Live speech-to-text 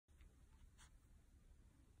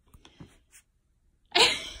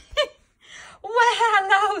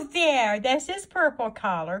there. This is Purple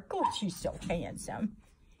Collar. God, she's so handsome.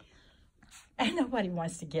 And nobody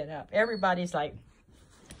wants to get up. Everybody's like,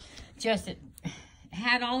 just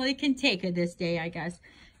had all they can take of this day, I guess.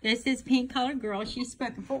 This is Pink Collar Girl. She's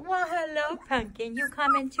spoken for. Well, hello, Pumpkin. You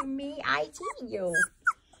coming to me? I see you.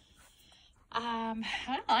 Well,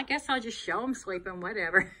 I guess I'll just show them sleeping,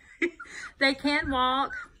 whatever. They can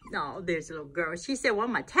walk. No, there's a little girl. She said, well,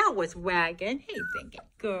 my tail was wagging. Hey, Pinky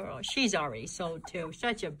girl. She's already sold, too.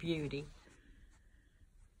 Such a beauty.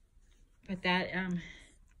 But that,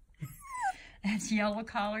 that's Yellow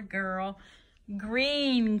Collar Girl.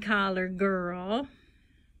 Green Collar Girl.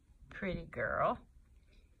 Pretty girl.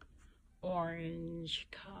 Orange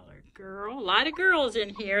Collar Girl. A lot of girls in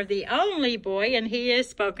here. The only boy, and he is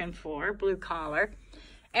spoken for, Blue Collar.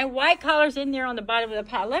 And White Collar's in there on the bottom of the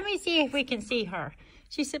pile. Let me see if we can see her.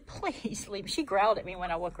 She said, please sleep. She growled at me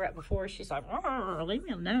when I woke her up before. She's like, oh, leave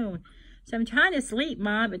me alone. So I'm trying to sleep,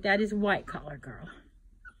 Mom, but that is White Collar Girl.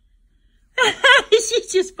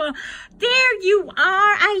 She's just fun. There you are.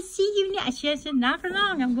 I see you now. She said, not for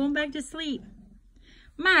long. I'm going back to sleep.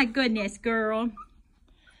 My goodness, girl.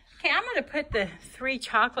 Okay, I'm going to put the 3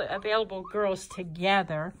 chocolate available girls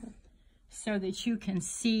together so that you can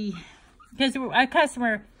see. Because a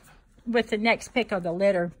customer with the next pick of the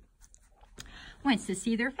litter wants to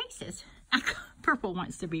see their faces. Purple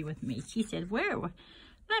wants to be with me. She said, where?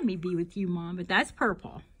 Let me be with you, Mom. But that's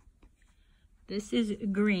Purple. This is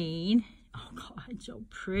Green. Oh, God, so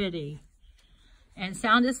pretty. And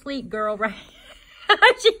sound asleep, girl, right?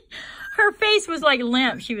 Her face was like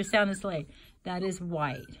limp. She was sound asleep. That is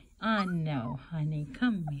White. I know, honey.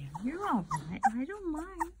 Come here. You're all right. I don't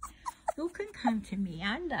mind. You can come to me.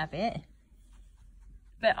 I love it.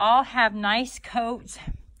 But all have nice coats.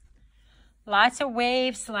 Lots of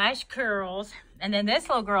waves / curls. And then this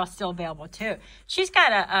little girl's still available, too. She's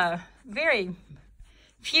got a very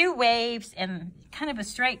few waves and kind of a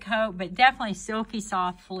straight coat, but definitely silky,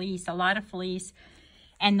 soft fleece, a lot of fleece,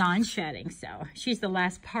 and non-shedding. So she's the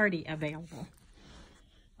last party available.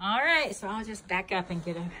 All right, so I'll just back up and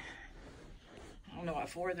get a, I don't know what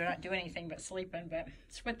for. They're not doing anything but sleeping, but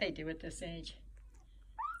it's what they do at this age.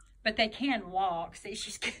 But they can walk. See,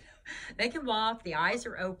 they can walk. The eyes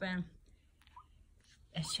are open.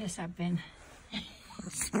 It's just I've been...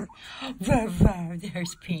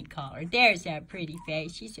 There's Pink Collar. There's that pretty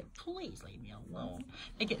face. She said, please leave me alone.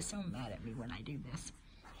 They get so mad at me when I do this.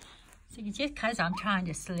 So just because I'm trying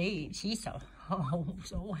to sleep, she's so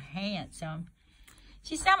handsome.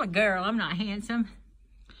 She said, I'm a girl. I'm not handsome.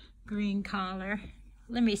 Green Collar.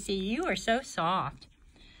 Let me see. You are so soft.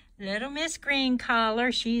 Little Miss Green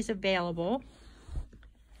Collar. She's available.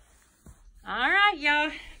 All right,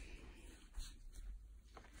 y'all.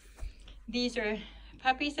 These are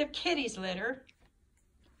Puppies of Kitty's litter.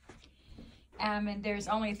 And there's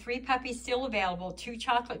only 3 puppies still available. 2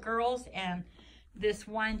 chocolate girls and this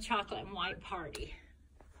 1 chocolate and white party.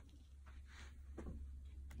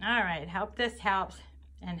 All right, hope this helps.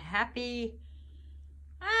 And happy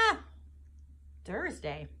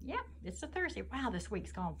Thursday. Yep, it's a Thursday. Wow, this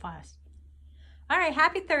week's gone fast. All right,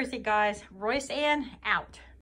 happy Thursday, guys. Royce Ann out.